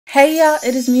Hey y'all,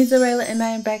 it is me Xureila and I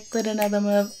am back with another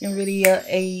motherfucking video.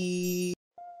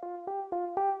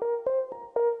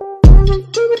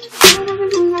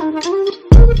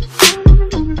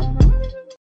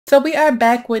 So we are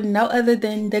back with no other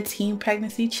than the teen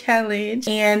pregnancy challenge,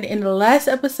 and in the last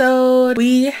episode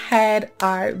we had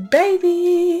our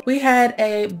baby. We had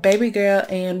a baby girl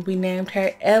and we named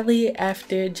her Ellie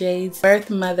after Jay's birth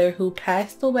mother who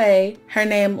passed away. Her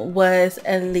name was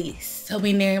Elise. So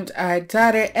we named our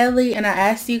daughter Ellie, and I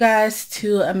asked you guys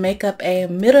to make up a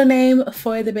middle name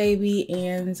for the baby,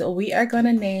 and we are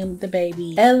gonna name the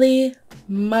baby Ellie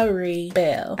Marie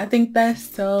Bell. I think that's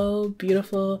so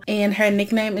beautiful, and her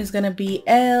nickname is gonna be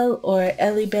Elle or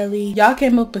Ellie Belly. Y'all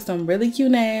came up with some really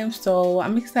cute names, so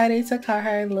I'm excited to call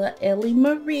her little Ellie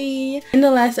Marie. In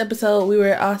the last episode we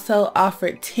were also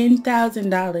offered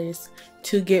 $10,000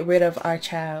 to get rid of our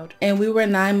child, and we were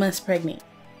 9 months pregnant.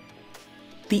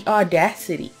 The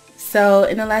audacity. So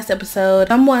in the last episode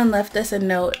someone left us a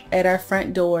note at our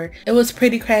front door. It was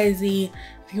pretty crazy.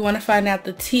 If you want to find out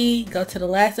the tea, go to the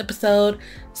last episode.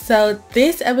 So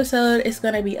this episode is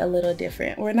going to be a little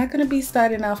different. We're not going to be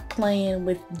starting off playing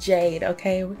with Jade,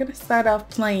 okay? We're going to start off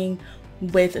playing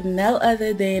with no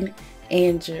other than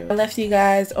Andrew. I left you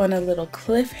guys on a little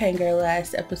cliffhanger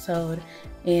last episode,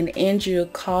 and Andrew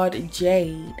called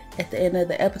Jade at the end of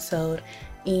the episode,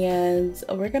 and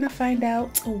we're gonna find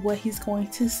out what he's going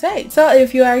to say. So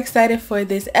if you are excited for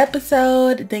this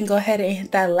episode, then go ahead and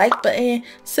hit that like button,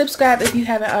 subscribe if you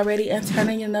haven't already, and turn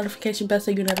on your notification bell so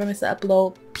you never miss an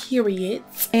upload, period.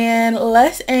 And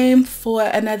let's aim for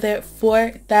another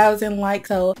 4,000 likes.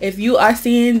 So if you are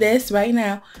seeing this right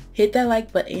now, hit that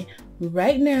like button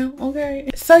right now,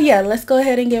 okay? So yeah, let's go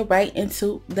ahead and get right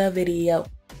into the video.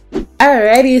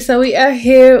 Alrighty, so we are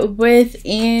here with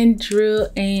Andrew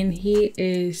and he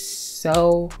is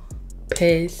so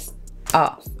pissed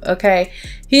off. Okay,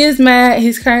 he is mad.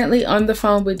 He's currently on the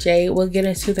phone with Jade. We'll get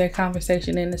into their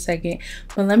conversation in a second,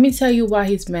 but let me tell you why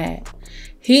he's mad.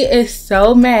 He is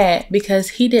so mad because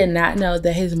he did not know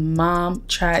that his mom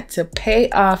tried to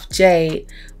pay off Jade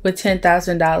with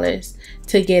 $10,000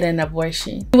 to get an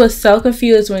abortion. He was so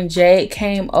confused when Jade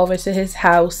came over to his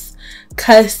house,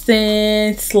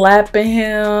 cussing, slapping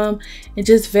him, and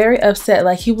just very upset.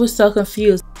 Like, he was so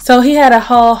confused. So he had a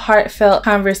whole heartfelt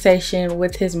conversation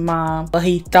with his mom. Well,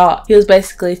 he thought he was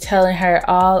basically telling her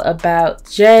all about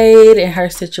Jade and her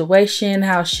situation,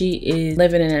 how she is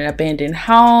living in an abandoned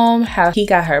home, how he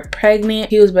got her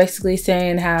pregnant. He was basically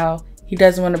saying how he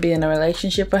doesn't want to be in a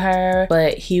relationship with her,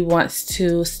 but he wants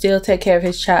to still take care of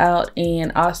his child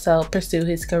and also pursue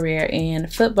his career in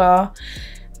football.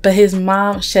 But his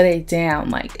mom shut it down.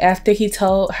 Like, after he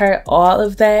told her all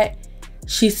of that,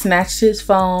 she snatched his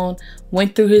phone,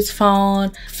 went through his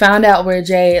phone, found out where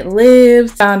Jade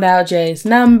lives, found out Jade's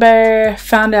number,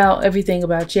 found out everything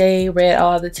about Jade, read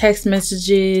all the text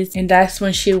messages, and that's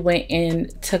when she went and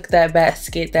took that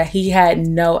basket that he had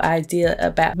no idea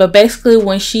about. But basically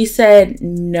when she said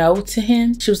no to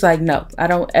him, she was like, no, I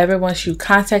don't ever want you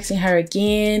contacting her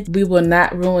again. We will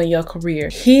not ruin your career.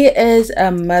 He is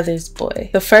a mother's boy.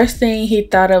 The first thing he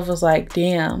thought of was like,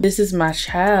 damn, this is my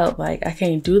child. Like, I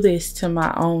can't do this to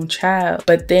my own child.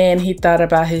 But then he thought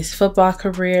about his football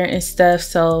career and stuff,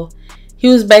 so he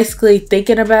was basically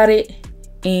thinking about it,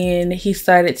 and he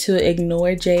started to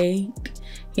ignore Jade.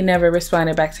 He never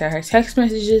responded back to her text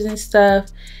messages and stuff,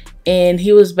 and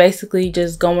he was basically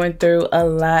just going through a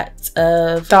lot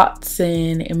of thoughts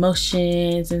and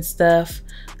emotions and stuff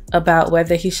about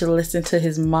whether he should listen to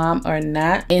his mom or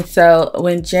not. And so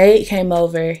when Jade came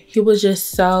over, he was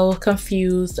just so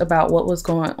confused about what was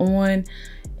going on.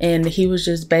 And he was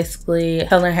just basically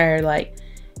telling her like,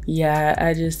 yeah,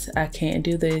 I can't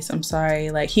do this. I'm sorry.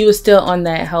 Like, he was still on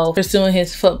that whole pursuing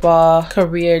his football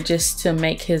career just to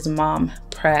make his mom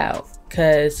proud.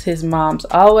 Because his mom's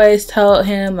always told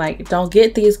him, like, don't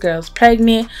get these girls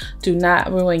pregnant. Do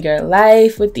not ruin your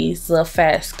life with these little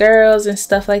fast girls and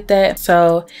stuff like that.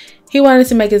 So he wanted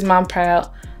to make his mom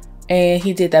proud, and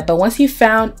he did that. But once he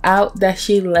found out that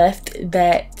she left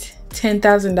that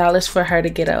 $10,000 for her to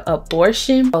get an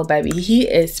abortion, oh baby, he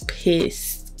is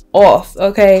pissed off.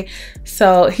 Okay,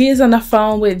 so he is on the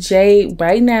phone with Jade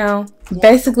right now,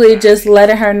 basically just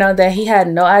letting her know that he had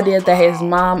no idea that his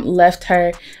mom left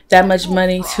her that much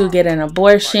money to get an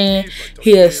abortion.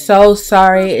 He is so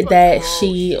sorry that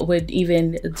she would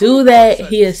even do that.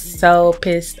 He is so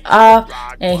pissed off,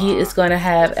 and he is going to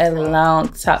have a long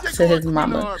talk to his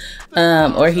mama,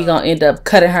 or he gonna end up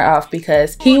cutting her off,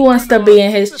 because he wants to be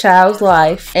in his child's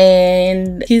life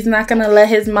and he's not gonna let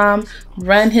his mom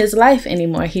run his life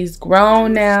anymore. He's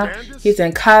grown now, he's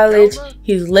in college,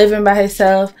 he's living by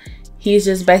himself. he's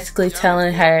just basically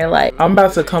telling her like, I'm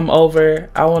about to come over.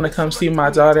 I want to come see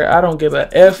my daughter. I don't give a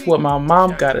F what my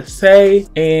mom gotta say.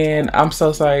 And I'm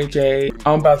so sorry, Jade.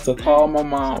 I'm about to call my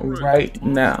mom right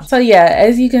now. So yeah,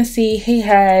 as you can see, he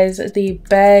has the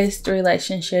best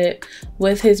relationship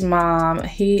with his mom.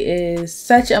 He is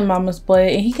such a mama's boy,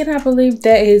 and he cannot believe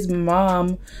that his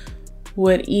mom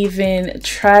would even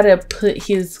try to put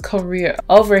his career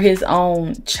over his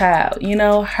own child, you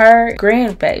know, her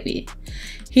grandbaby.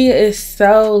 He is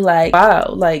so like, wow,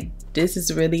 like this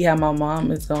is really how my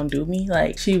mom is gonna do me.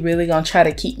 Like she really gonna try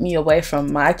to keep me away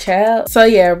from my child. So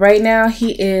yeah, right now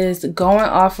he is going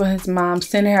off on his mom,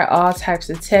 sending her all types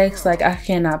of texts like, I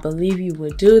cannot believe you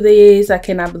would do this. I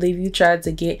cannot believe you tried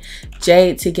to get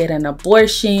Jade to get an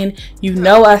abortion. You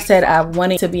know I said I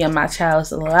wanted to be in my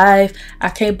child's life. I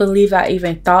can't believe I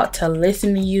even thought to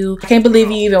listen to you. I can't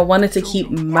believe you even wanted to keep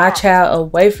my child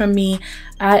away from me.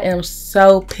 I am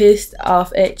so pissed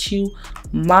off at you,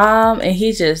 mom. And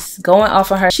he's just going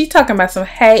off on her. She talking about some,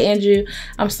 hey Andrew,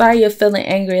 I'm sorry you're feeling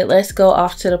angry, let's go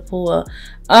off to the pool.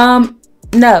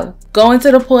 No, going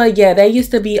to the pool, yeah, that used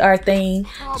to be our thing,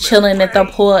 chilling at the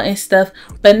pool and stuff,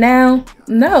 but now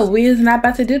no, we is not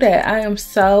about to do that. I am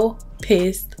so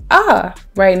pissed off.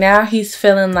 Right now he's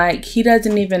feeling like he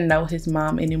doesn't even know his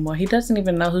mom anymore. He doesn't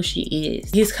even know who she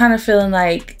is. He's kind of feeling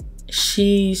like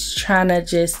she's trying to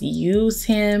just use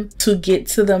him to get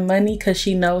to the money because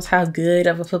she knows how good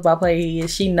of a football player he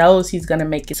is. She knows he's gonna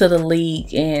make it to the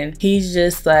league, and he's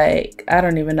just like, I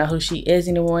don't even know who she is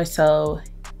anymore. So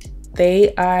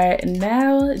they are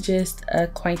now just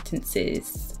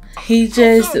acquaintances. He's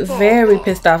just very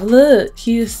pissed off. Look,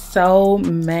 he is so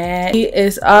mad. He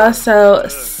is also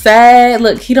sad.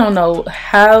 Look, he don't know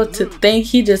how to think.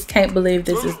 He just can't believe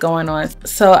this is going on.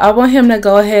 So I want him to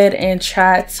go ahead and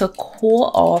try to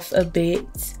cool off a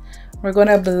bit. We're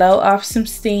gonna blow off some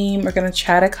steam. We're gonna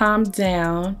try to calm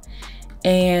down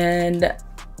and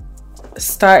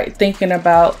start thinking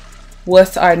about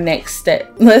what's our next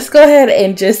step. Let's go ahead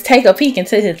and just take a peek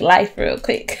into his life real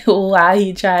quick while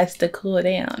he tries to cool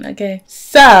down. Okay,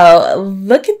 so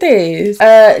look at this.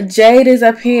 Jade is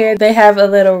up here. They have a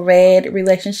little red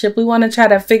relationship. We want to try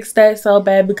to fix that so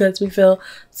bad because we feel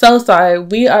so sorry.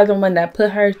 We are the one that put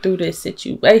her through this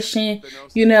situation,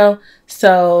 you know.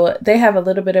 So they have a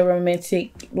little bit of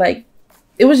romantic, like,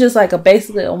 it was just like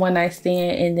basically a one night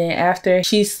stand, and then after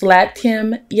she slapped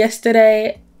him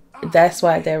yesterday, that's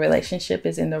why their relationship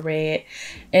is in the red.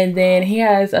 And then he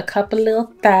has a couple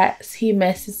little thoughts he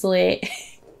messes with.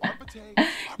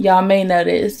 Y'all may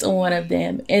notice one of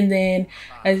them. And then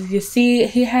as you see,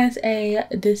 he has a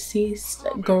deceased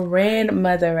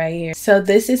grandmother right here. So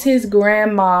this is his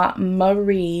grandma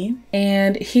Marie,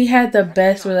 and he had the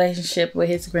best relationship with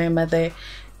his grandmother,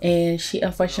 and she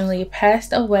unfortunately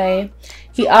passed away.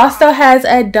 He also has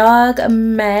a dog,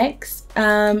 Max.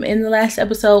 In the last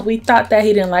episode, we thought that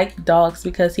he didn't like dogs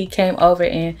because he came over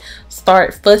and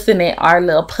started fussing at our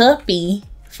little puppy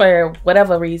for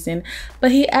whatever reason,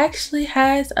 but he actually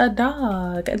has a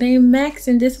dog named Max,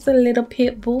 and this is a little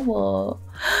pit bull.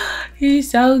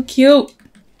 He's so cute,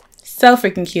 so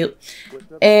freaking cute.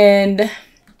 And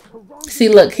see,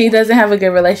 look, he doesn't have a good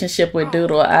relationship with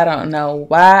Doodle. I don't know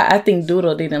why. I think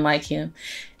Doodle didn't like him.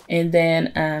 And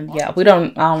then yeah, I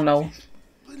don't know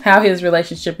how his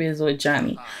relationship is with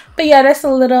Johnny. But yeah, that's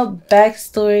a little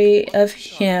backstory of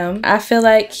him. I feel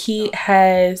like he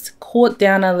has cooled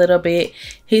down a little bit.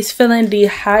 He's feeling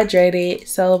dehydrated,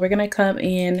 so we're gonna come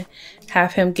in,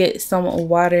 have him get some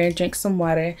water and drink some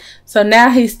water. So now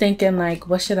he's thinking like,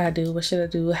 what should I do? What should I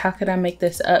do? How could I make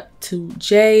this up to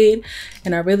Jade?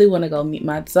 And I really want to go meet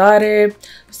my daughter.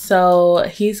 So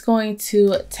he's going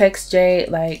to text Jade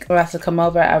like, I'm about to come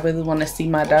over. I really want to see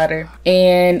my daughter.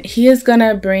 And he is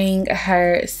gonna bring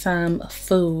her some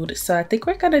food. So I think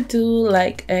we're gonna do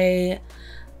like a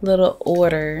little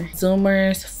order,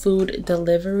 Zoomers food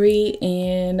delivery,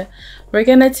 and we're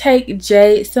gonna take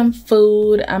Jade some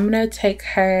food. I'm gonna take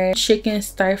her chicken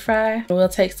stir fry. We'll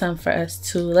take some for us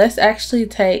too. Let's actually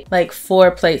take like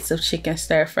 4 plates of chicken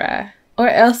stir fry, or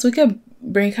else we could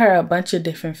bring her a bunch of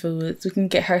different foods. We can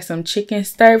get her some chicken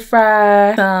stir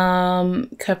fry, some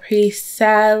Capri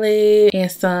salad,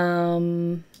 and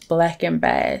some black and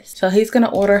bass. So he's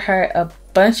gonna order her a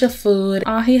bunch of food.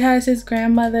 Oh, he has his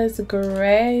grandmother's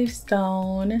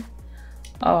gravestone.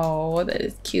 Oh, that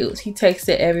is cute. He takes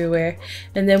it everywhere.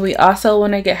 And then we also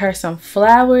want to get her some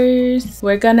flowers.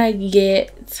 We're gonna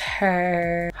get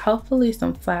her hopefully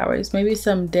some flowers, maybe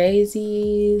some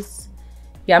daisies.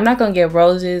 Yeah, I'm not gonna get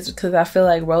roses because I feel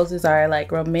like roses are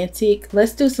like romantic.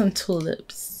 Let's do some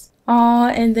tulips. Oh,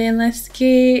 and then let's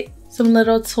get some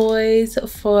little toys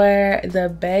for the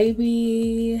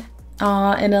baby.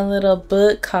 In a little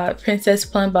book called Princess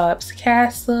Plumbob's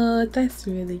Castle. That's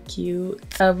really cute.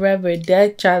 A rubber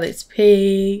duck, Charlotte's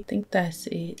Pig. I think that's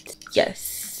it.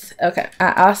 Yes. Okay.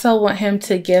 I also want him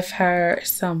to give her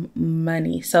some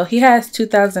money. So he has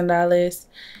 $2,000.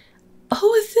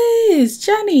 Who is this?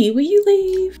 Johnny, will you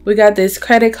leave? We got this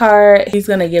credit card. He's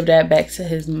gonna give that back to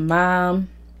his mom.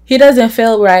 He doesn't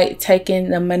feel right taking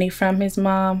the money from his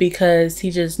mom because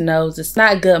he just knows it's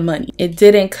not good money. It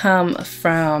didn't come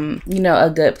from, you know, a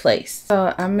good place.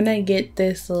 So I'm gonna get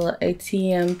this little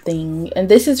ATM thing. And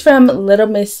this is from Little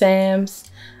Miss Sam's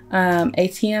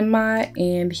ATM mod,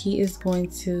 and he is going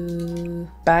to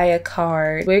buy a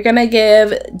card. We're gonna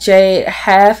give Jade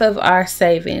half of our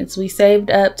savings. We saved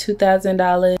up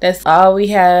 $2,000. That's all we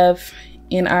have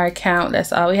in our account.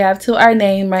 That's all we have to our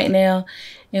name right now.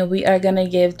 And we are gonna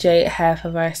give Jade half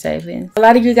of our savings. A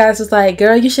lot of you guys was like,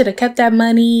 girl, you should have kept that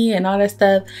money and all that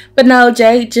stuff. But no,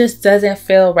 Jade just doesn't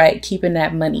feel right keeping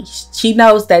that money. She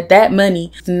knows that that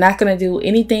money is not gonna do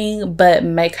anything but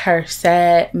make her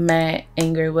sad, mad,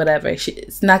 angry, whatever.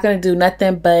 It's not gonna do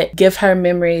nothing but give her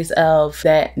memories of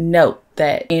that note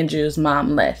that Andrew's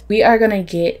mom left. We are gonna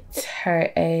get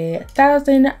her a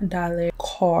 $1,000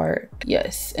 card.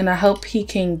 Yes, and I hope he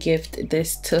can gift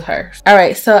this to her. All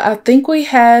right, so I think we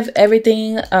have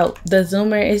everything. Oh, the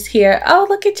Zoomer is here. Oh,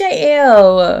 look at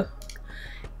JL.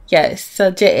 Yes, so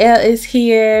JL is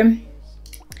here.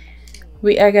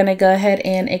 We are gonna go ahead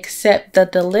and accept the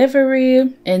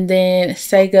delivery and then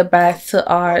say goodbye to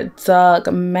our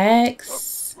dog Max.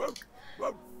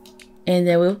 And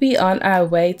then we'll be on our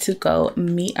way to go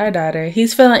meet our daughter.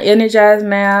 He's feeling energized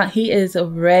now. He is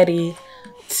ready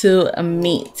to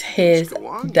meet his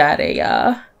daughter,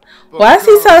 y'all. Why is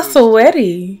he so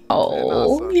sweaty?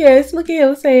 Oh, yes. Look at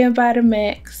him saying bye to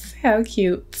Max. How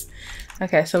cute.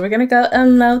 Okay, so we're going to go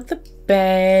unload the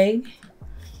bag.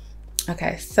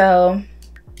 Okay, so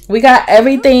we got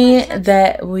everything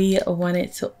that we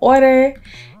wanted to order.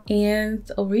 And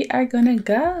we are gonna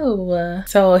go.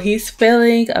 So he's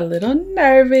feeling a little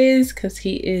nervous because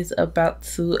he is about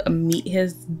to meet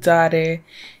his daughter,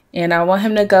 and I want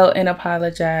him to go and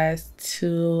apologize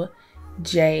to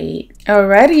Jade.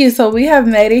 Alrighty, so we have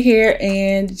made it here,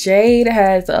 and Jade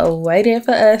has waited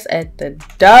for us at the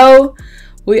door.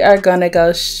 We are gonna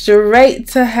go straight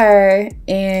to her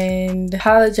and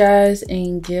apologize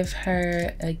and give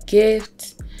her a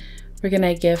gift. We're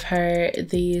gonna give her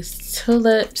these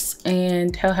tulips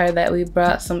and tell her that we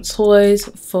brought some toys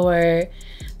for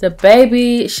the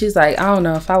baby. She's like, I don't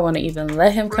know if I want to even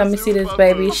let him come and see this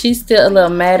baby. She's still a little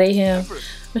mad at him,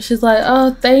 but she's like,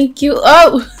 oh, thank you.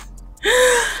 Oh,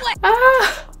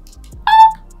 ah.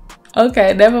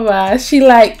 Okay, never mind. She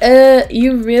like,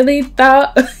 you really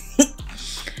thought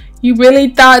you really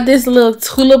thought this little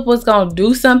tulip was gonna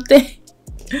do something?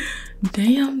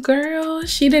 Damn, girl,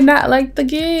 she did not like the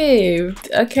gift.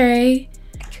 Okay,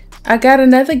 I got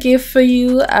another gift for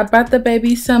you. I brought the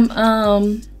baby some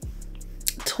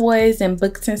toys and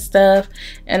books and stuff,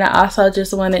 and I also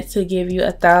just wanted to give you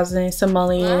 1,000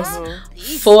 simoleons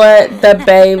for the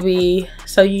baby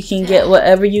so you can get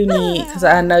whatever you need, because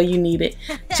I know you need it.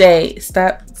 Jade,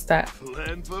 stop,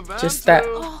 just stop.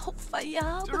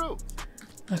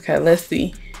 Okay, let's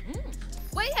see.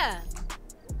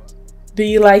 Do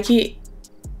you like it?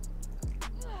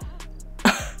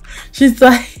 She's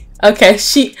like, okay,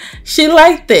 she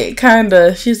liked it,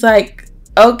 kinda. She's like,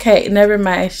 okay, never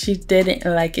mind. She didn't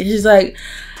like it. She's like,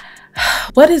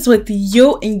 what is with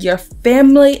you and your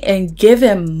family and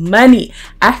giving money?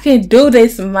 I can do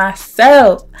this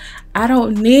myself. I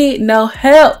don't need no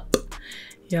help.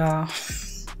 Y'all.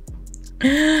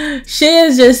 She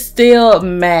is just still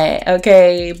mad,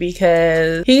 okay,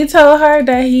 because he told her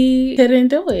that he couldn't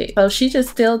do it. So she just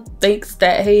still thinks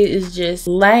that he is just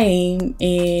lame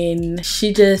and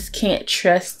she just can't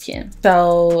trust him.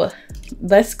 So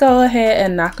let's go ahead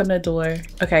and knock on the door.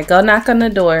 Okay, go knock on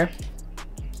the door.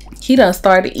 He done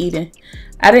started eating.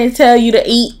 I didn't tell you to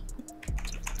eat.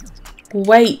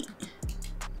 Wait.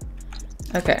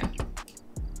 Okay.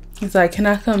 He's like, can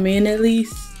I come in at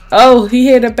least? Oh, he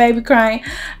hear the baby crying.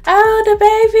 Oh, the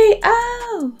baby.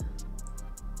 Oh,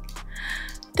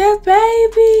 the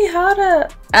baby. Hold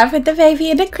up. I put the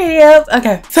baby in the crib.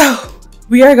 Okay, so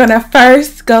we are gonna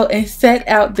first go and set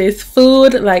out this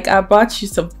food. Like, I bought you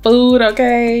some food,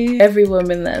 okay? Every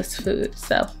woman loves food,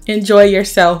 so enjoy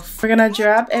yourself. We're gonna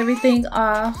drop everything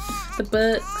off. The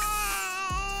books,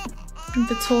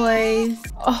 the toys.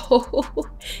 Oh,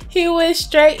 he went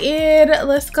straight in.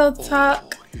 Let's go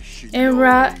talk and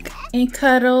rock and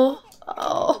cuddle.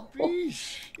 Oh,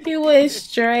 he went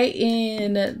straight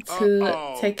in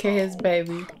to take care of his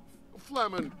baby.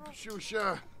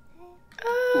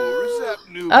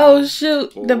 Oh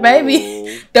shoot, the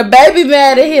baby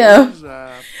mad at him.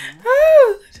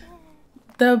 Oh,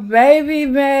 the baby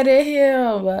mad at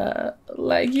him.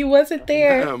 Like he wasn't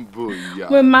there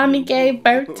when mommy gave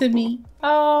birth to me.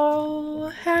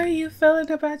 Oh, how are you feeling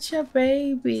about your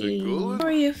baby? How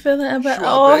are you feeling about?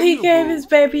 Oh, he gave his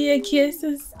baby a kiss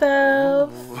and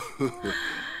stuff.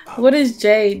 What is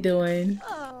Jade doing?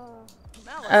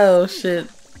 Oh shit.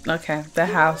 Okay, the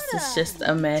house is just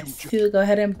a mess. He'll go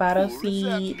ahead and bottle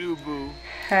feed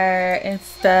her and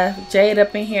stuff. Jade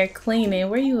up in here cleaning.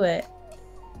 Where you at?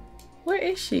 Where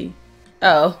is she?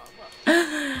 Oh.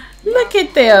 Look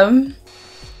at them.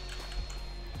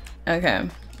 Okay.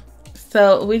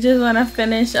 So we just want to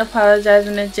finish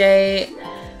apologizing to Jade.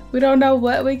 We don't know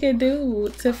what we can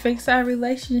do to fix our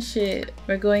relationship.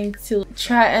 We're going to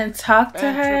try and talk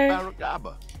to her.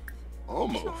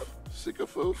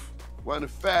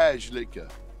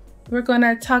 We're going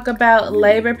to talk about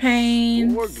labor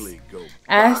pains.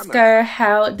 Ask her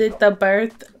how did the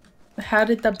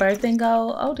birthing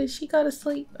go? Oh, did she go to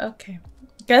sleep? Okay.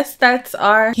 Guess that's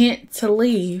our hint to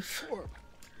leave.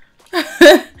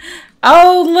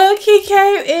 Oh, look, he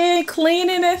came in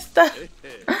cleaning and stuff.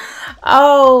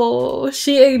 Oh,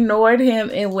 she ignored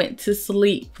him and went to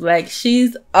sleep. Like,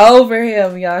 she's over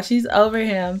him, y'all. She's over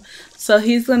him. So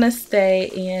he's gonna stay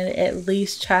and at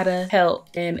least try to help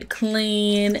and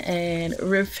clean and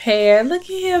repair. Look at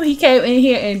him. He came in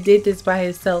here and did this by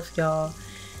himself, y'all.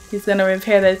 He's gonna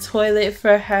repair the toilet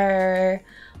for her.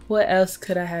 What else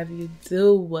could I have you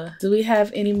do? Do we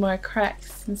have any more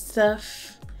cracks and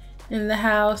stuff in the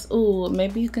house? Ooh,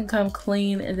 maybe you can come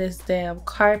clean this damn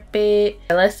carpet.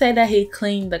 Let's say that he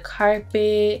cleaned the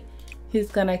carpet. He's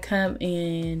gonna come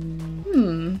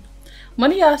in.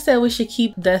 One of y'all said we should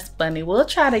keep Dust Bunny. We'll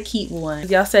try to keep one.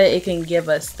 Y'all said it can give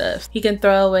us stuff. He can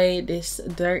throw away this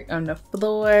dirt on the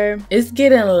floor. It's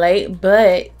getting late,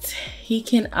 but he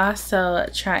can also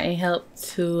try and help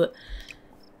to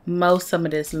mow some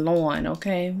of this lawn,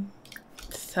 okay?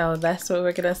 So that's what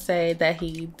we're gonna say that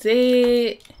he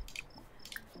did.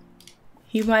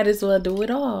 He might as well do it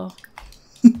all.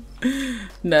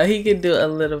 No, he can do a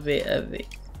little bit of it.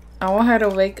 I want her to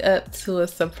wake up to a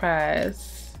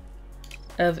surprise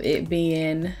of it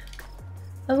being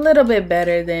a little bit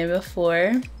better than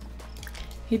before.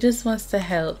 He just wants to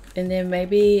help, and then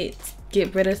maybe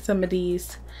get rid of some of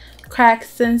these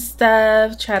cracks and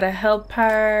stuff. Try to help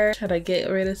her. Try to get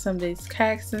rid of some of these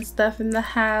cracks and stuff in the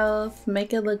house.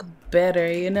 Make it look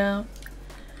better, you know?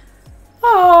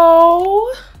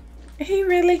 Oh, he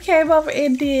really came over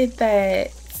and did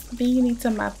that. Then you need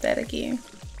to mop that again.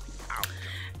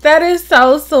 That is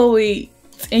so sweet.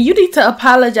 And you need to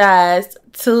apologize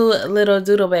to little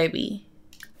Doodle baby.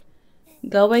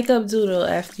 Go wake up Doodle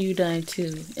after you done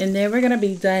too. And then we're gonna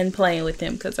be done playing with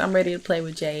him because I'm ready to play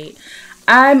with Jade.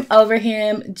 I'm over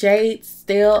him. Jade's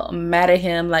still mad at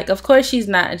him. Like, of course she's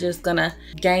not just gonna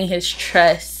gain his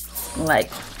trust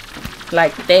like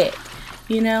that,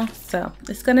 you know? So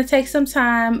it's gonna take some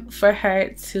time for her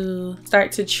to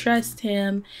start to trust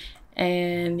him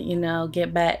and, you know,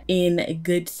 get back in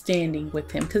good standing with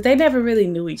him, because they never really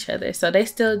knew each other. So they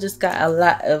still just got a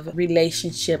lot of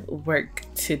relationship work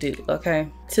to do, okay,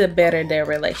 to better their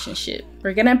relationship.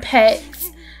 We're gonna pet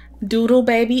Doodle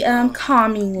baby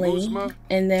calmingly,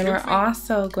 and then we're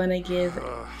also gonna give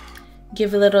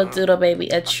little Doodle baby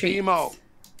a treat.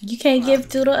 You can't give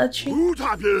Doodle a treat.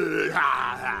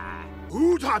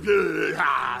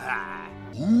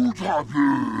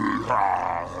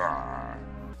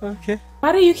 Okay.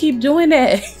 Why do you keep doing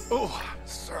that? Oh,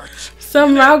 search.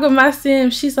 Something wrong with my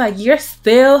sim. She's like, you're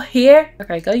still here?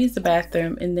 Okay, go use the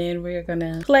bathroom, and then we're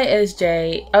gonna play as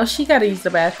Jade. Oh, she gotta use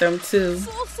the bathroom too.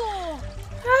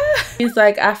 He's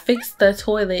like, I fixed the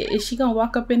toilet. Is she gonna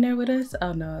walk up in there with us?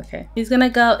 Oh no, okay. He's gonna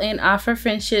go and offer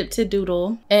friendship to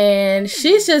Doodle, and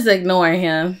she's just ignoring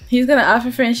him. He's gonna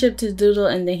offer friendship to Doodle,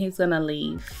 and then he's gonna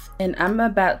leave. And I'm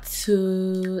about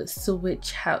to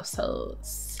switch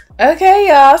households. Okay,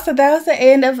 y'all, so that was the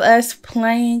end of us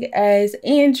playing as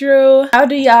Andrew. How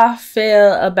do y'all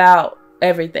feel about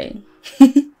everything?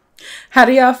 How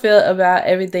do y'all feel about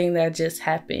everything that just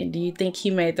happened? Do you think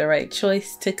he made the right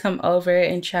choice to come over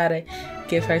and try to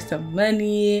give her some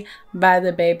money, buy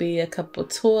the baby a couple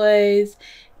toys,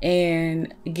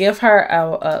 and give her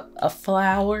a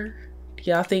flower? Do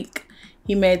y'all think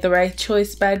he made the right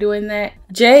choice by doing that?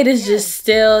 Jade is just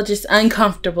still just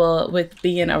uncomfortable with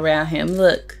being around him.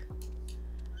 Look.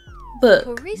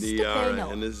 And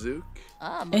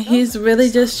he's really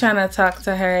just trying to talk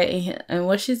to her, and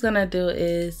what she's gonna do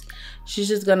is she's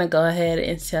just gonna go ahead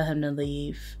and tell him to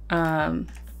leave.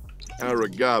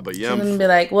 Aragaba, She's gonna be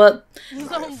like, well,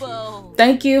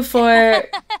 thank you for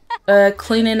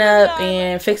cleaning up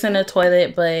and fixing the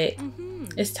toilet, but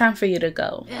it's time for you to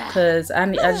go. Cause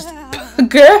I just,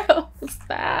 girl,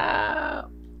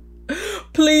 stop.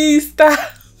 Please stop.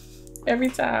 Every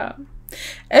time.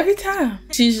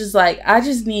 She's just like, I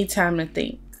just need time to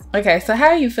think. Okay, so how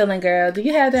are you feeling, girl? Do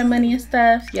you have that money and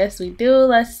stuff? Yes, we do.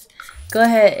 Let's go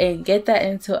ahead and get that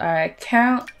into our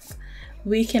account.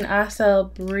 We can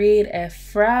also breed a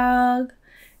frog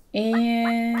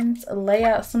and lay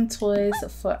out some toys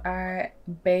for our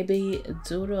baby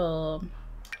doodle.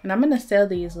 And I'm gonna sell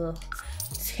these little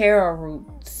taro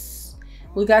roots.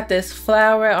 We got this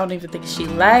flower. I don't even think she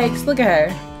likes. Look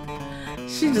at her.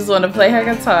 She just want to play her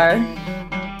guitar.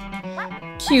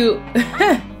 Cute.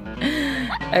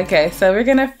 Okay, so we're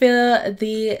gonna fill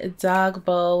the dog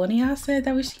bowl. One of y'all said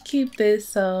that we should keep this,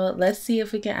 so let's see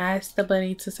if we can ask the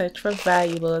bunny to search for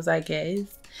valuables, I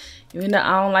guess. Even though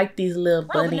I don't like these little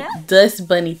bunny, dust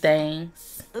bunny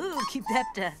things. Ooh, keep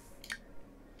that.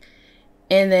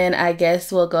 And then I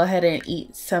guess we'll go ahead and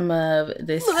eat some of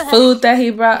this food that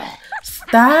he brought.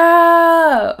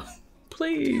 Stop!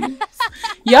 Please.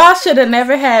 Y'all should have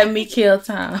never had me kill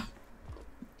Tom.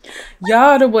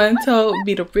 Y'all the one told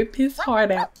me to rip his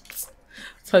heart out.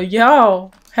 So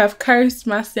y'all have cursed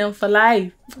my son for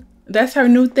life. That's her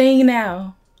new thing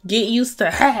now. Get used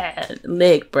to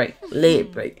leg break.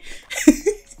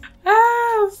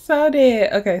 Oh, so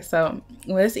dead. Okay, so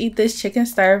let's eat this chicken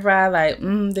stir fry. Like,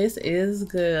 this is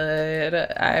good.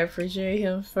 I appreciate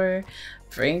him for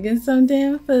bringing some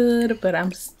damn food, but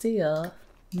I'm still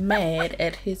mad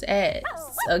at his ass.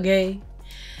 Okay.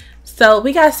 So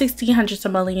we got 1,600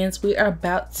 simoleons. We are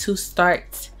about to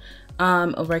start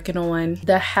working on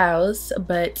the house,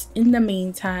 but in the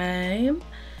meantime,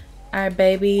 our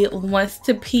baby wants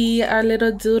to pee. Our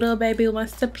little doodle baby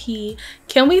wants to pee.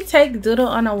 Can we take Doodle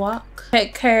on a walk?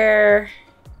 Pet care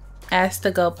asked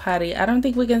to go potty. I don't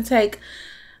think we can take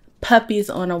puppies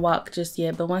on a walk just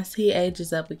yet, but once he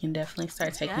ages up, we can definitely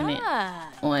start taking it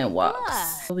on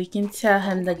walks. So we can tell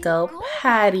him to go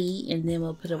potty, and then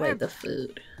we'll put away the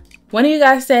food. One of you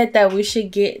guys said that we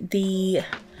should get the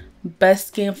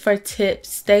busking for tips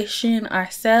station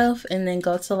ourselves and then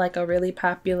go to like a really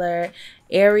popular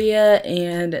area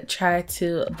and try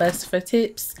to bust for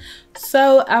tips.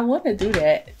 So I want to do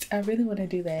that. I really want to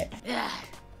do that.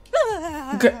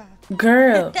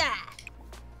 Girl.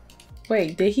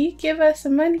 Wait, did he give us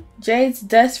some money? Jade's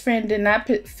dust friend did not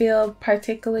feel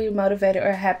particularly motivated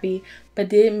or happy, but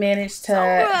did manage to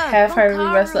have her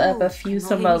re-wrestle up a few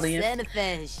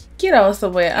simoleons. Get on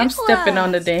somewhere. I'm stepping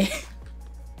on the day.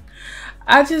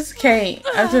 I just can't.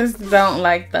 I just don't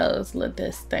like those little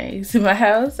dust things in my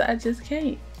house. I just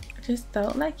can't. I just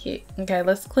don't like it. Okay,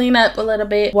 let's clean up a little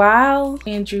bit. While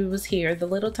Andrew was here, the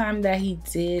little time that he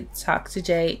did talk to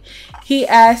Jade, he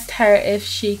asked her if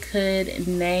she could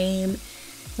name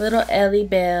little Ellie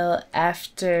Bell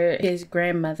after his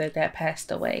grandmother that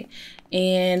passed away.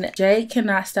 And Jade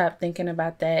cannot stop thinking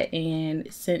about that,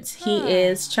 and since he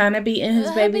is trying to be in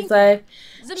his baby's life,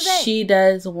 she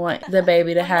does want the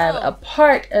baby to have a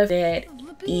part of that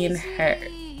in her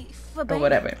or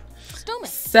whatever.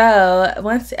 So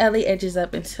once Ellie edges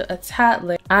up into a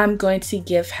toddler, I'm going to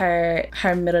give her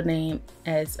her middle name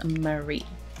as Marie.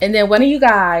 And then one of you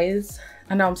guys,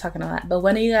 I know I'm talking a lot, but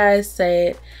one of you guys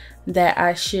said that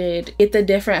I should get the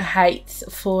different heights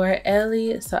for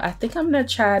Ellie. So I think I'm gonna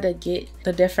try to get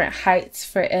the different heights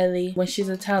for Ellie when she's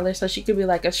a toddler, so she could be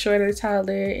like a shorter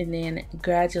toddler, and then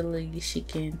gradually she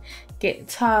can get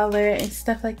taller and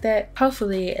stuff like that.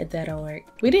 Hopefully that'll work.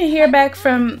 We didn't hear back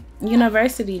from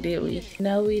university, did we?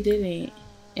 No, we didn't.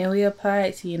 And we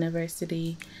applied to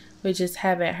university. We just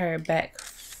haven't heard back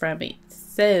from it.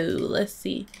 So let's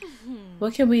see.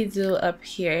 What can we do up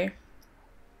here?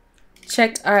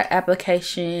 Check our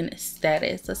application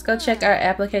status. Let's go check our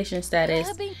application status,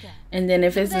 and then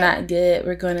if it's not good,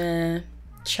 we're gonna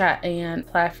try and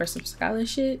apply for some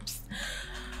scholarships.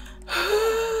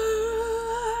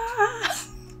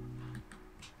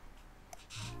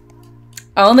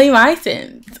 Only my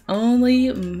sins.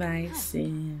 Only my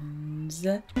sins.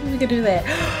 We could do that.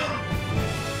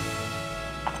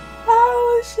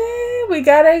 Oh shit, we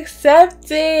got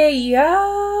accepted,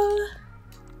 y'all.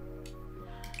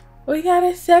 We got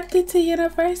accepted to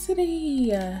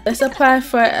university. Let's apply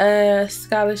for a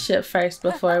scholarship first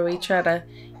before we try to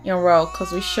enroll,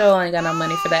 because we sure ain't got no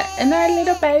money for that. And our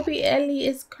little baby Ellie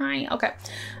is crying. Okay,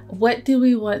 what do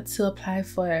we want to apply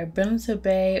for? Burlington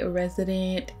Bay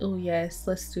resident. Oh yes,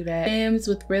 let's do that. Families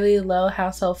with really low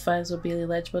household funds will be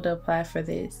eligible to apply for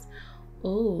this.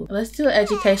 Ooh, let's do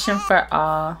education for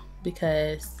all,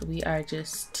 because we are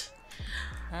just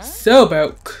So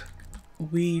broke.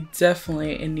 We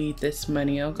definitely need this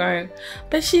money, okay?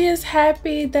 But she is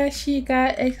happy that she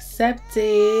got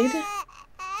accepted.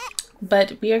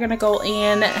 But we are gonna go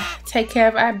in, take care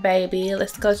of our baby.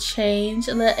 Let's go change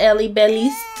little Ellie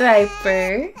Belly's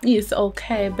diaper. It's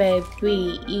okay,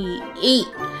 baby. Eat.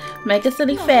 Make a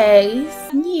silly face.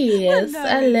 Yes,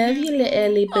 I love you, little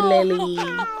Ellie Belly.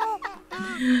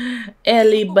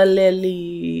 Ellie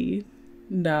Belly.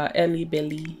 Nah, Ellie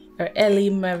Belly. Or Ellie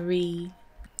Marie.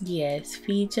 Yes,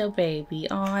 feed your baby.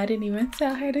 Oh, I didn't even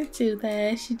tell her to do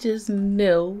that. She just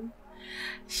knew.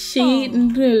 She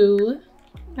knew.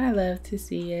 I love to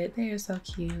see it. They are so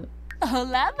cute. Oh,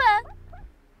 lava.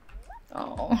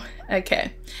 Oh,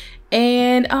 okay.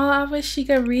 And I wish she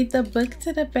could read the book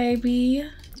to the baby.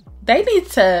 They need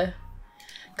to,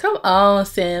 come on,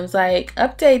 Sims, like,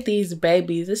 update these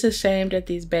babies. It's a shame that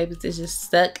these babies is just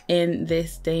stuck in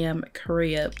this damn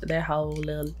crib their whole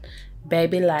little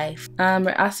baby life.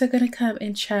 We're also gonna come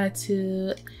and try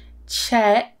to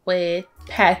chat with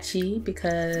Patchy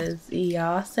because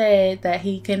y'all said that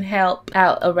he can help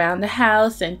out around the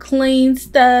house and clean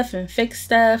stuff and fix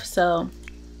stuff. So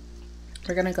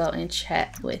we're gonna go and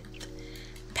chat with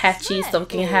Patchy so we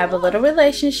can have a little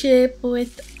relationship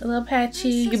with little Patchy.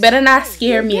 You better not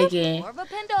scare me again,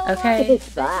 okay?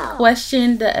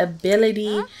 Question the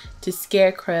ability to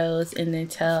scare crows and then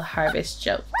tell harvest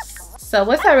jokes. So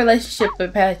what's our relationship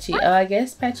with Patchy? Oh, I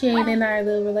guess Patchy ain't in our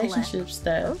little relationship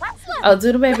stuff. Oh,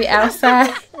 do the baby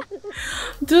outside?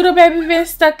 Do the baby been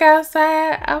stuck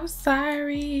outside? I'm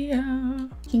sorry. You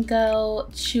can go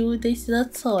chew this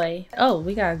little toy. Oh,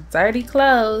 we got dirty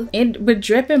clothes and we're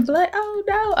dripping blood. Oh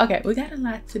no. Okay, we got a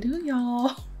lot to do,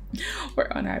 y'all. We're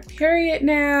on our period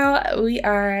now. We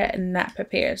are not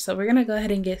prepared. So we're gonna go ahead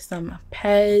and get some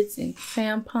pads and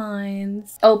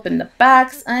tampons. Open the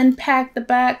box, unpack the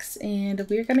box, and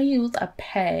we're gonna use a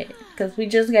pad because we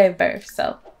just gave birth.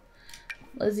 So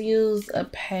let's use a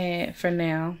pad for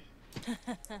now.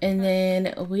 And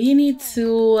then we need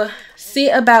to see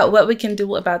about what we can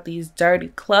do about these dirty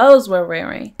clothes we're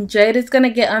wearing. Jade is gonna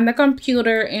get on the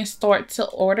computer and start to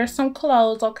order some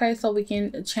clothes, okay, so we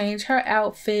can change her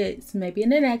outfits maybe in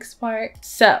the next part.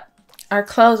 So our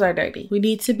clothes are dirty. We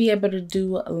need to be able to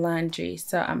do laundry.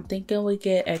 So I'm thinking we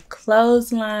get a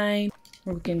clothesline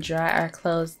where we can dry our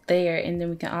clothes there, and then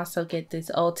we can also get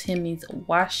this old Timmy's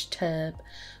wash tub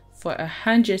for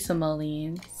 100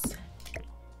 simoleons.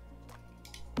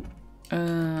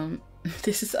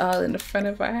 This is all in the front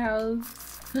of our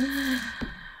house.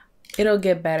 It'll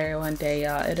get better one day,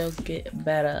 y'all. It'll get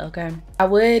better, okay? I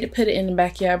would put it in the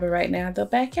backyard, but right now the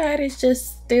backyard is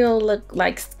just still look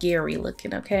like scary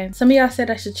looking, okay? Some of y'all said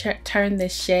I should turn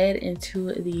this shed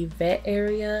into the vet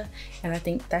area, and I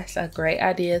think that's a great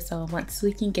idea. So once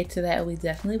we can get to that, we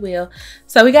definitely will.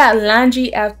 So we got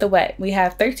laundry out the way. We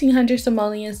have 1,300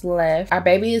 simoleons left. Our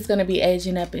baby is gonna be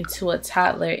aging up into a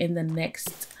toddler in the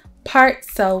next part,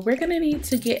 so we're gonna need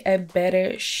to get a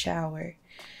better shower.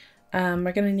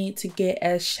 We're gonna need to get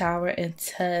a shower and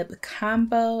tub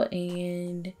combo,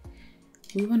 and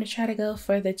we want to try to go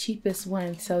for the cheapest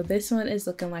one. So this one is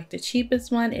looking like the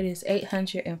cheapest one. It is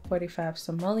 845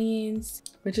 simoleons.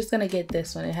 We're just gonna get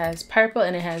this one. It has purple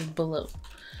and it has blue.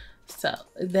 So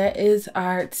that is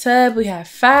our tub. We have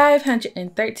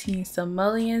 513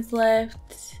 simoleons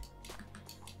left.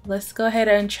 Let's go ahead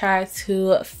and try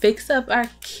to fix up our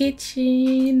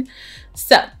kitchen.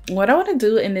 So what I want to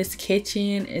do in this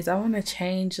kitchen is I want to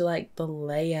change like the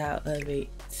layout of it.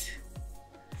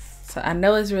 So I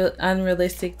know it's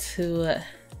unrealistic to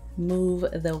move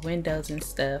the windows and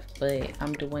stuff, but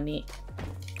I'm doing it.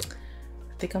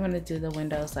 I think I'm going to do the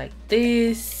windows like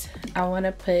this. I want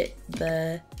to put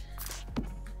the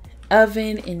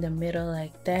oven in the middle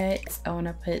like that. I want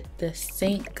to put the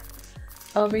sink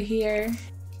over here.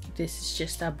 This is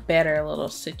just a better little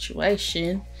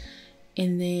situation.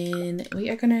 And then we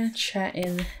are gonna try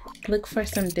and look for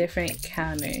some different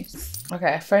counters.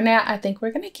 Okay, for now I think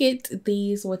we're gonna get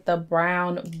these with the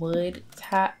brown wood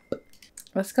top.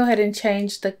 Let's go ahead and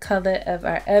change the color of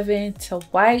our oven to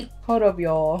white. Hold up,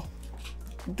 y'all.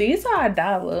 These are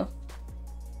 $1.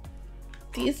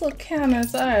 These little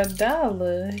counters are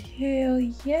 $1. Hell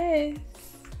yes.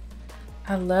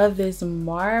 I love this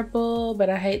marble, but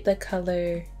I hate the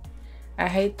color. I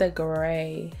hate the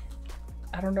gray.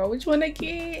 I don't know which one to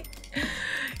get.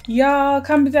 Y'all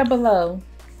comment down below.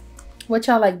 What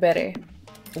y'all like better?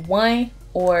 1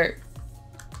 or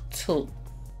 2?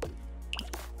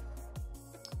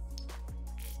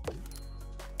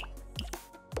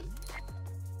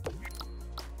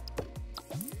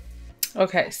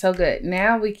 Okay, so good.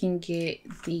 Now we can get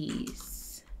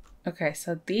these. Okay,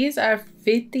 so these are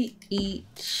 50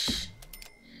 each.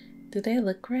 Do they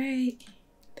look right?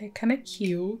 They're kind of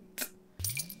cute.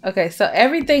 Okay, so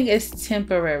everything is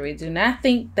temporary. Do not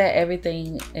think that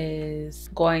everything is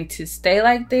going to stay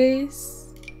like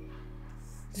this.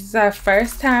 This is our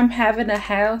first time having a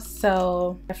house,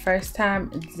 so our first time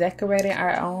decorating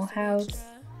our own house.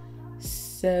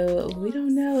 So we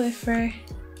don't know if we're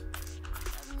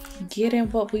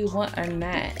getting what we want or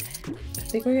not. I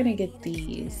think we're gonna get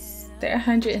these. They're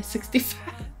 165.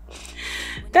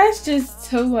 That's just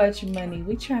too much money.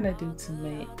 We trying to do too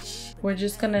much. We're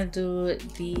just gonna do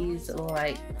these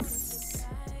lights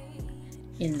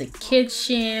in the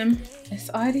kitchen. It's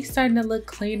already starting to look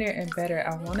cleaner and better.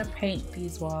 I want to paint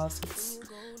these walls.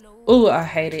 Ooh, I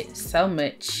hate it so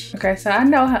much. Okay, so I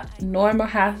know how normal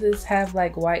houses have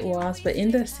like white walls, but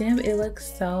in the sim it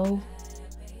looks so,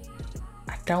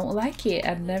 I don't like it.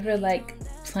 I never like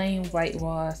plain white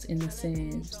walls in the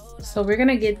Sims. So we're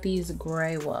gonna get these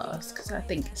gray walls because I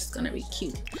think it's gonna be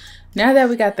cute. Now that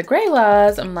we got the gray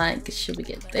walls, I'm like, should we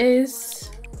get this?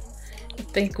 I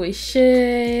think we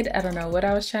should. I don't know what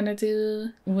I was trying to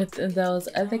do with those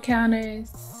other counters.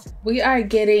 We are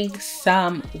getting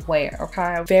somewhere,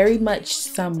 okay? Very much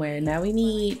somewhere. Now we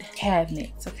need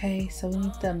cabinets, okay? So we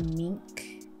need the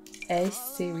Mink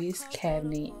S series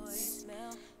cabinets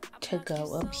to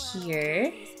go up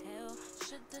here.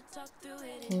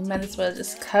 We might as well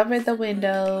just cover the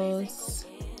windows.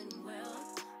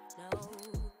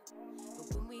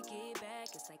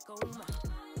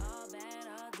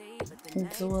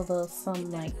 Do a little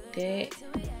something like that.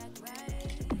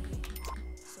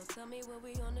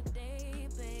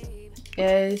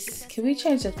 Yes, can we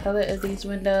change the color of these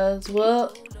windows?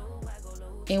 Well,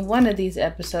 in one of these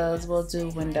episodes, we'll do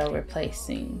window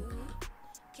replacing.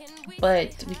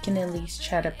 But we can at least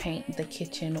try to paint the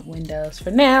kitchen windows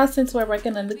for now since we're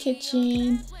working on the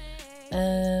kitchen.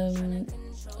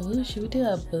 Ooh, should we do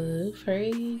a blue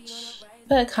fridge?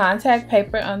 Put contact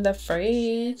paper on the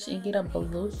fridge and get a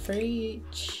blue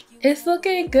fridge. It's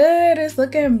looking good. It's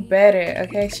looking better.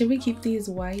 Okay, should we keep these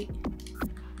white?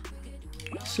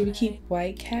 Should we keep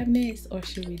white cabinets or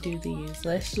should we do these?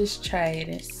 Let's just try it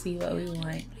and see what we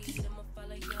want.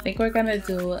 I think we're gonna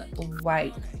do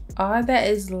white. All that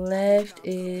is left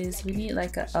is we need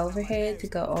like an overhead to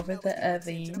go over the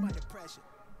oven.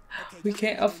 We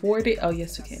can't afford it. Oh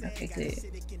yes we can. Okay, good.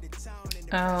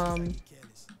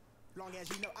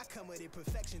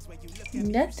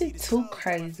 Nothing too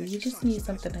crazy. You just need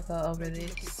something to go over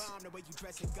this.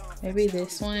 Maybe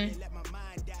this one.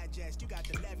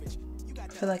 I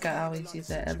feel like I always use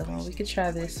that other one. We could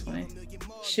try this one.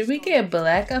 Should we get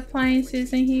black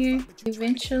appliances in here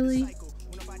eventually?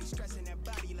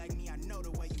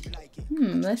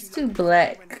 Let's do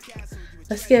black.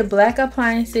 Let's get black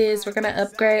appliances. We're gonna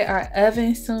upgrade our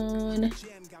oven soon.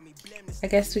 I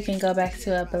guess we can go back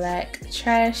to a black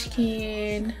trash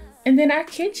can. And then our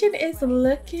kitchen is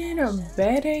looking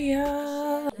better,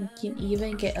 y'all. We can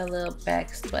even get a little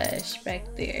backsplash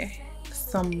back there.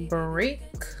 Some brick.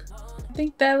 I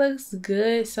think that looks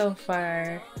good so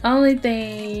far. Only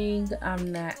thing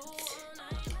I'm not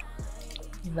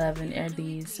loving are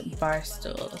these bar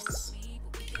stools.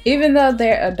 Even though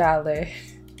they're $1, I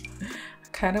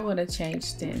kind of want to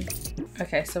change them.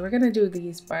 Okay, so we're gonna do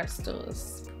these bar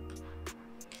stools.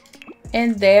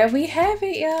 And there we have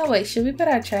it, y'all. Wait, should we put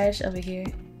our trash over here?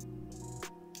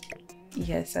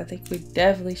 Yes, I think we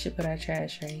definitely should put our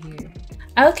trash right here.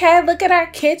 Okay, look at our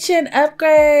kitchen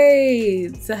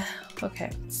upgrades.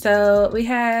 Okay, so we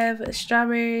have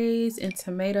strawberries and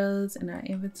tomatoes in our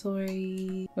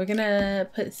inventory. We're gonna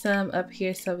put some up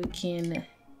here so we can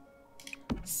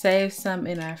save some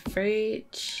in our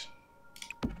fridge.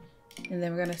 And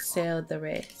then we're gonna sell the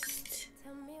rest.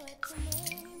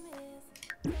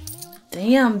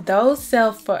 Damn, those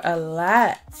sell for a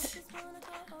lot.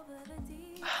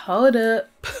 Hold up.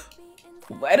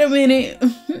 Wait a minute.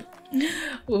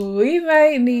 We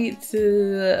might need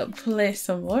to plant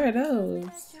some more of those.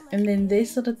 And then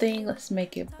this little thing, let's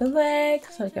make it black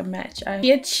so it can match our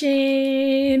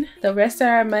kitchen. The rest of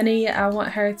our money, I want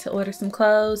her to order some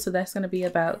clothes. So that's gonna be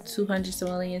about 200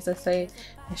 simoleons. Let's say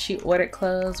if she ordered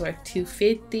clothes worth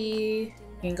 250.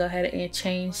 You can go ahead and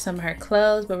change some of her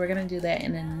clothes, but we're gonna do that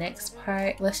in the next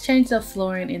part. Let's change the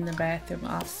flooring in the bathroom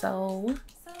also.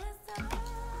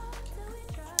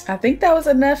 I think that was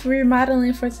enough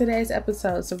remodeling for today's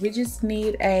episode. So we just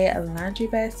need a laundry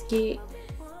basket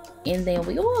and then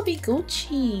we will be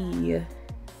Gucci.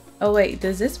 Oh wait,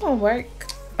 does this one work?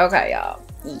 Okay, y'all.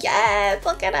 Yes,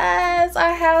 look at us.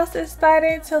 Our house is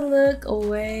starting to look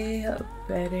way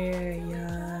better,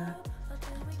 y'all.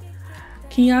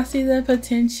 Can y'all see the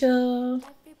potential?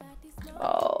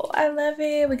 Oh, I love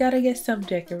it. We gotta get some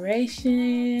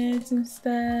decorations and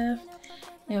stuff.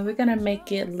 And we're gonna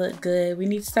make it look good. We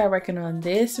need to start working on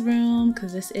this room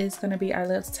because this is gonna be our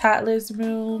little toddler's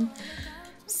room.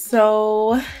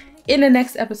 So in the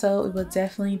next episode, we will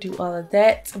definitely do all of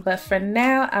that. But for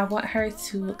now, I want her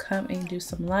to come and do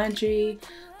some laundry.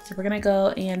 So we're gonna go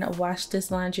and wash this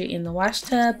laundry in the wash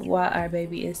tub while our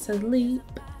baby is asleep.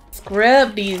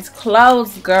 Scrub these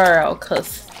clothes, girl,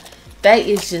 cause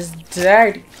they is just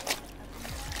dirty.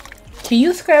 Can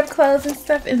you scrub clothes and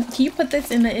stuff? And can you put this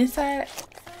in the inside?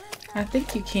 I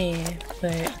think you can,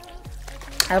 but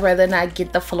I'd rather not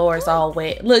get the floors all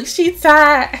wet. Look, she's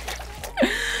tired.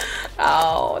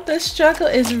 Oh, the struggle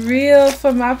is real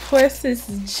for my poor sis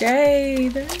Jay.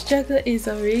 The struggle is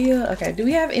real. Okay, do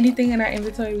we have anything in our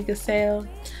inventory we can sell?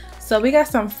 So we got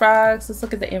some frogs. Let's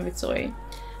look at the inventory.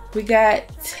 We got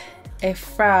a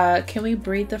frog. Can we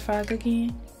breed the frog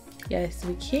again? Yes,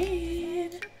 we can.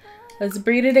 Let's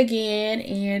breed it again,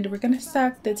 and we're gonna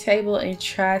stock the table and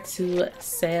try to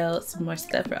sell some more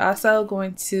stuff. We're also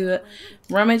going to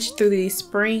rummage through these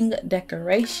spring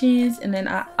decorations, and then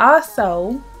I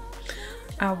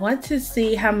want to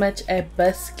see how much a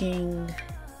busking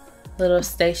little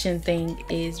station thing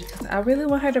is, because I really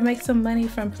want her to make some money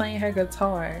from playing her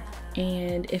guitar.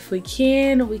 And if we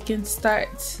can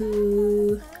start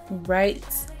to write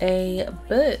a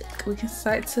book. We can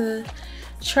start to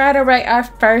try to write our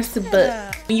first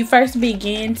book. When you first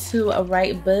begin to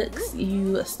write books,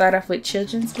 you start off with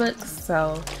children's books.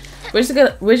 So we're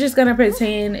just gonna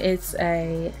pretend it's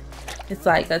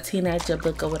like a teenager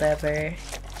book or whatever,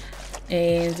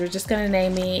 and we're just gonna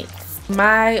name it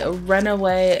My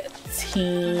Runaway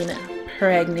Teen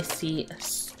Pregnancy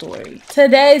Story.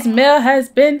 Today's mail has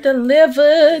been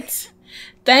delivered.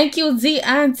 Thank you,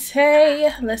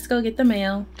 Deontay. Let's go get the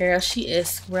mail. Girl, she is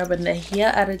scrubbing the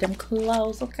hell out of them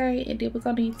clothes, okay? And then we're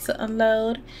gonna need to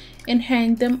unload and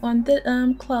hang them on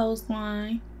the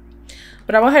clothesline.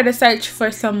 But I want her to search for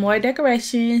some more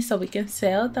decorations so we can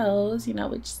sell those. You know,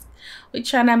 we're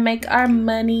trying to make our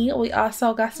money. We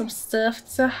also got some stuff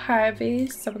to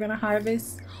harvest. So we're gonna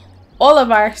harvest all of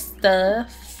our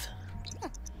stuff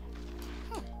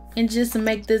and just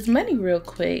make this money real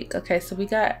quick. Okay, so we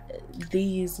got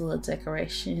these little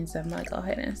decorations. I'm gonna go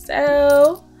ahead and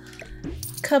sell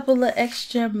a couple of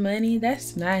extra money.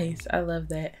 That's nice. I love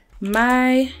that.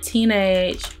 My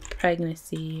Teenage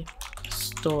Pregnancy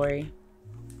Story.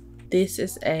 This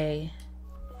is a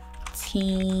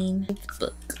teen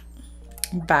book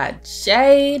by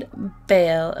Jade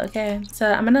Bell. Okay,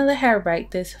 so I'm gonna let her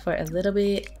write this for a little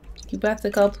bit. You about to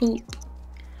go poop?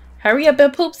 Hurry up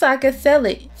and poop so I can sell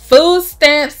it. Food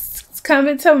stamps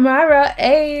coming tomorrow.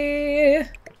 Hey.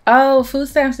 Oh, food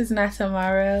stamps is not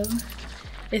tomorrow.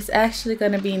 It's actually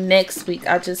gonna be next week.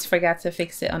 I just forgot to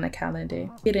fix it on the calendar.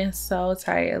 Getting so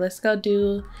tired. Let's go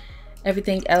do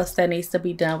everything else that needs to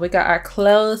be done. We got our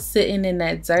clothes sitting in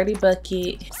that dirty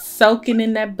bucket, soaking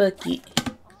in that bucket.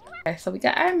 Okay, so we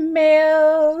got our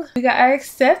mail. We got our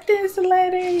acceptance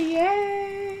letter.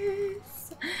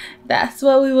 Yes. That's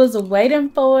what we was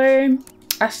waiting for.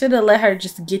 I should have let her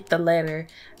just get the letter.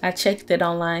 I checked it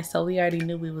online, so we already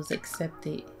knew we was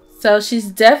accepted. So she's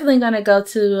definitely gonna go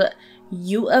to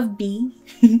U of B,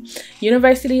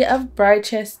 University of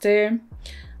Rochester,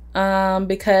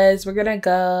 because we're gonna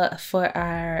go for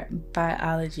our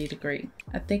biology degree.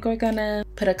 I think we're gonna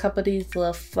put a couple of these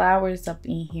little flowers up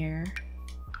in here.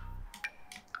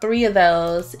 3 of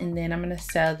those, and then I'm gonna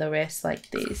sell the rest like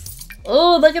this.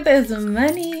 Oh, look at this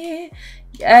money.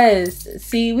 Yes,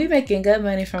 see, we making good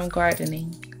money from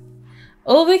gardening.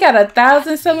 Oh, we got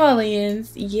 1,000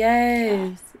 simoleons.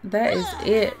 Yes, that is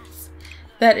it.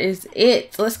 That is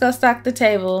it. Let's go stock the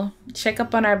table, check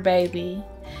up on our baby.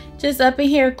 Just up in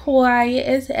here quiet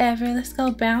as ever. Let's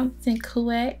go bounce and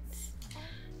quack.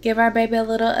 Give our baby a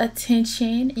little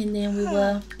attention, and then we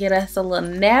will get us a little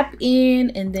nap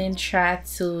in, and then try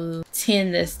to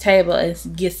tend this table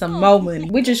and get some more money.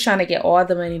 We're just trying to get all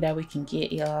the money that we can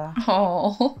get, y'all.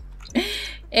 Oh,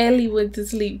 Ellie went to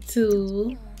sleep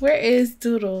too. Where is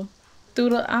Doodle?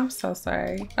 Doodle, I'm so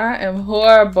sorry. I am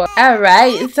horrible. All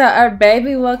right, so our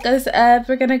baby woke us up.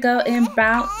 We're gonna go and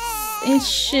bounce and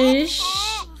shush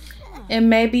and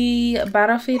maybe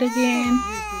bottle feed again,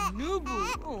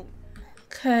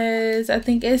 because I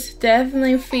think it's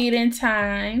definitely feeding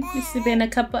time. It's been a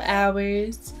couple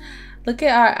hours. Look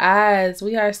at our eyes.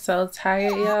 We are so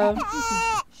tired, y'all.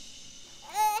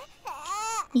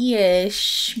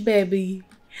 Yes, baby.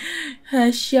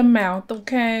 Hush your mouth,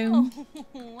 okay?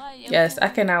 Yes, I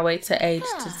cannot wait to age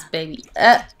this baby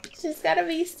up. She's gotta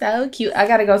be so cute. I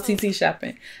gotta go CC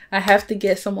shopping. I have to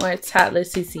get some more toddler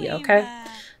CC, okay?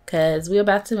 because we're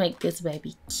about to make this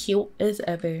baby cute as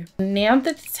ever. Now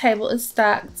that the table is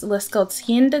stocked, let's go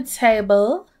tend the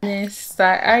table and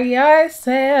start our yard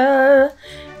sale.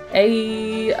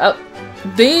 Hey, oh,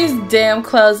 these damn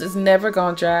clothes is never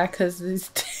gonna dry because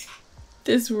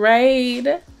this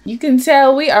rain. You can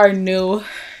tell we are new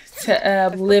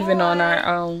to living on our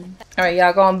own. All right,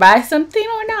 y'all gonna buy something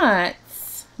or not?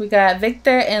 We got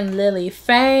Victor and Lily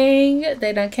Fang.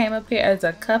 They done came up here as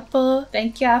a couple.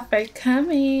 Thank y'all for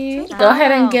coming. Go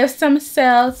ahead and give some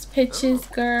sales pitches,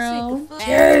 girl.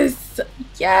 Yes,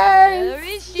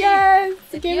 yes, yes.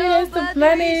 Give me some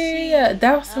money.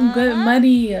 That was some good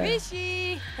money.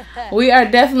 We are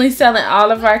definitely selling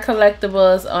all of our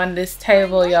collectibles on this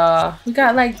table, y'all. We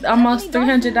got like almost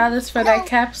 $300 for that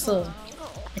capsule.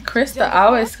 And Krista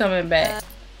always coming back.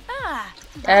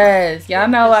 Yes, y'all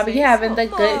know I be having the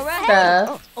good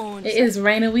stuff. It is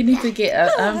raining. We need to get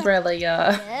an umbrella,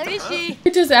 y'all.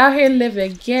 We're just out here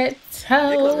living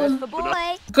ghetto.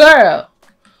 Girl,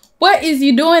 what is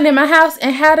you doing in my house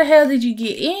and how the hell did you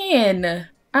get in?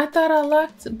 I thought I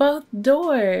locked both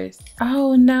doors.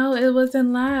 Oh no, it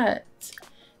wasn't locked.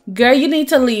 Girl, you need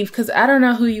to leave because I don't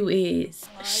know who you is.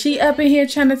 She up in here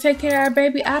trying to take care of our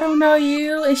baby. I don't know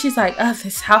you. And she's like, oh,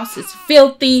 this house is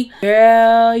filthy.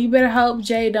 Girl, you better hope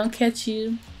Jay don't catch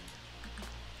you.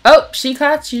 Oh, she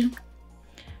caught you.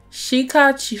 She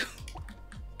caught you.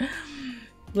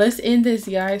 Let's end this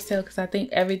yard sale because I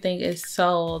think everything is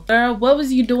sold. Girl, what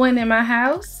was you doing in my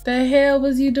house? The hell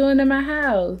was you doing in my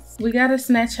house? We gotta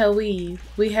snatch her weave.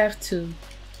 We have to.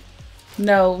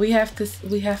 No, we have to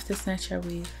snatch her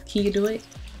weave. Can you do it?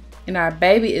 And our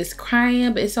baby is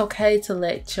crying, but it's okay to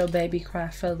let your baby cry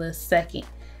for a little second.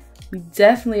 We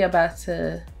definitely about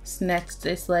to snatch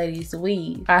this lady's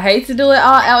weave. I hate to do it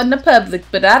all out in the public,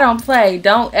 but I don't play.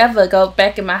 Don't ever go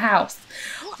back in my house.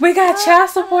 We got child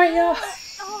support, y'all.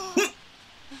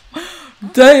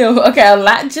 Damn. Okay, a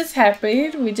lot just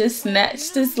happened. We just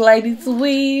snatched this lady's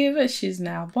weave. She's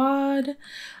now bald.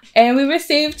 And we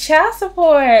received child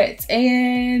support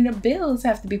and bills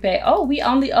have to be paid. Oh, we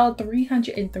only owe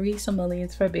 303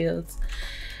 simoleons for bills.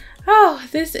 Oh,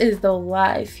 this is the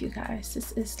life, you guys.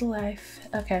 This is the life.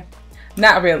 Okay.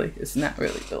 Not really. It's not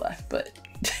really the life, but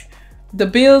the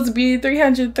bills be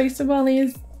 303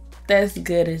 simoleons. That's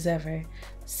good as ever.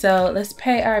 So let's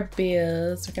pay our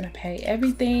bills. We're gonna pay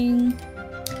everything.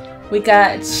 We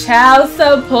got child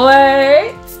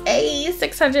support. Hey,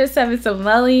 607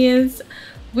 simoleons.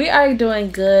 We are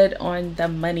doing good on the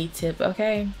money tip,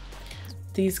 okay?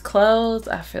 These clothes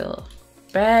I feel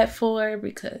bad for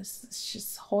because it's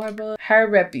just horrible. Her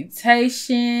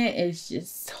reputation is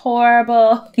just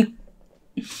horrible.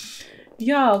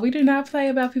 Y'all, we do not play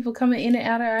about people coming in and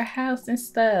out of our house and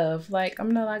stuff. Like, I'm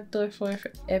gonna lock the door for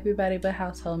everybody but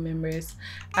household members.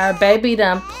 Our baby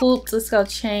done pooped. Let's go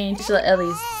change little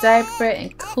Ellie's diaper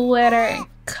and cool at her and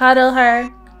cuddle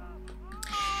her.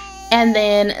 And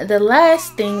then the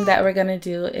last thing that we're gonna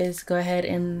do is go ahead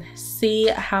and see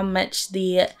how much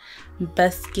the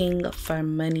busking for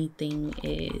money thing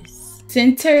is.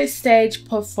 Center stage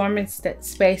performance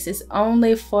space is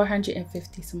only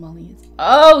 450 simoleons.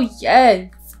 Oh yes,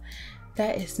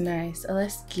 that is nice.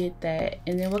 Let's get that.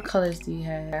 And then what colors do you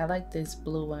have? I like this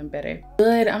blue one better.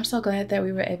 Good. I'm so glad that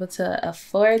we were able to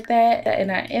afford that in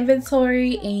our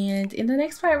inventory. And in the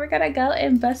next part, we're gonna go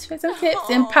and bust for some tips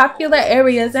in popular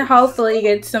areas and hopefully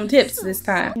get some tips this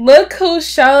time. Look who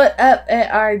showed up at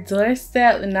our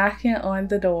doorstep knocking on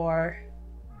the door.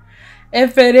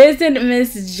 If it isn't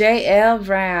Miss J.L.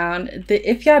 Brown,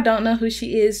 if y'all don't know who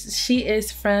she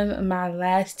is from my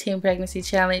last teen pregnancy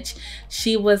challenge.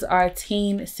 She was our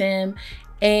teen sim,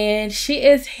 and she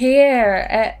is here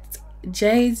at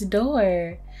Jay's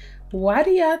door. Why do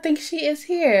y'all think she is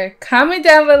here? Comment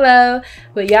down below,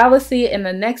 but y'all will see it in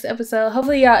the next episode.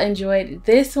 Hopefully y'all enjoyed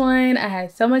this one. I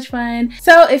had so much fun.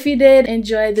 So if you did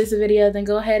enjoy this video, then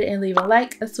go ahead and leave a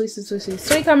like, a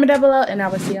sweet comment down below, and I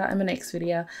will see y'all in the next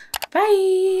video.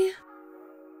 Bye.